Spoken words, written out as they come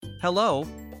Hello.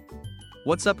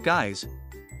 What's up, guys?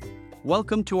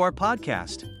 Welcome to our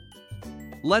podcast.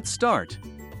 Let's start.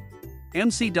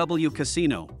 MCW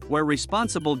Casino, where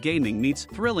responsible gaming meets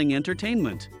thrilling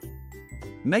entertainment.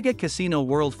 Mega Casino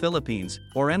World Philippines,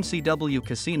 or MCW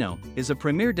Casino, is a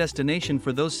premier destination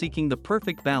for those seeking the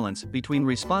perfect balance between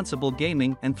responsible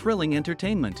gaming and thrilling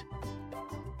entertainment.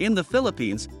 In the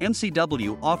Philippines,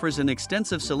 MCW offers an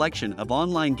extensive selection of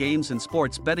online games and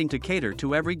sports betting to cater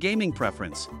to every gaming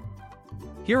preference.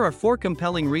 Here are 4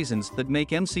 compelling reasons that make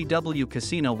MCW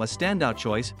Casino a standout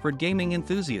choice for gaming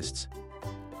enthusiasts.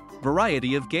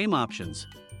 Variety of game options.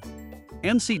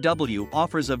 MCW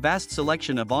offers a vast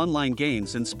selection of online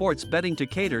games and sports betting to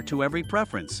cater to every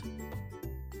preference.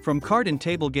 From card and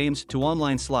table games to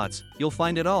online slots, you'll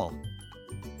find it all.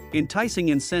 Enticing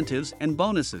incentives and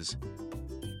bonuses.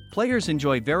 Players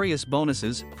enjoy various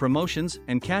bonuses, promotions,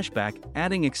 and cashback,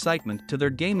 adding excitement to their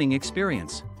gaming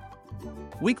experience.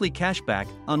 Weekly cashback,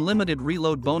 unlimited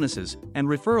reload bonuses, and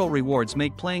referral rewards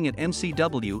make playing at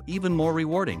MCW even more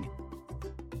rewarding.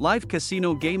 Live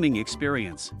casino gaming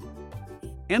experience.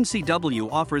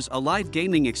 MCW offers a live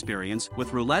gaming experience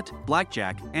with roulette,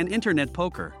 blackjack, and internet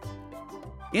poker.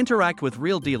 Interact with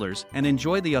real dealers and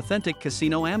enjoy the authentic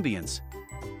casino ambience.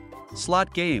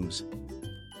 Slot games.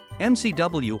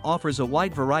 MCW offers a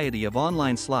wide variety of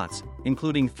online slots,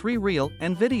 including 3 real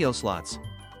and video slots.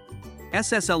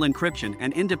 SSL encryption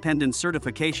and independent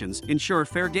certifications ensure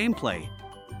fair gameplay.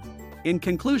 In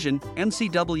conclusion,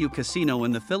 MCW Casino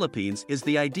in the Philippines is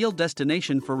the ideal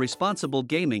destination for responsible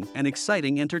gaming and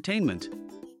exciting entertainment.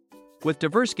 With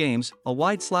diverse games, a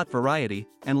wide slot variety,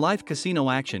 and live casino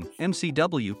action,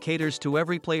 MCW caters to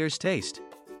every player's taste.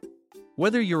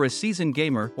 Whether you're a seasoned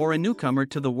gamer or a newcomer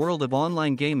to the world of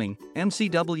online gaming,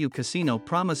 MCW Casino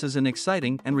promises an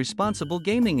exciting and responsible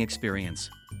gaming experience.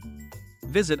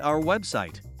 Visit our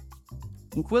website,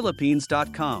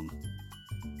 mphilippines.com.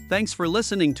 Thanks for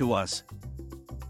listening to us.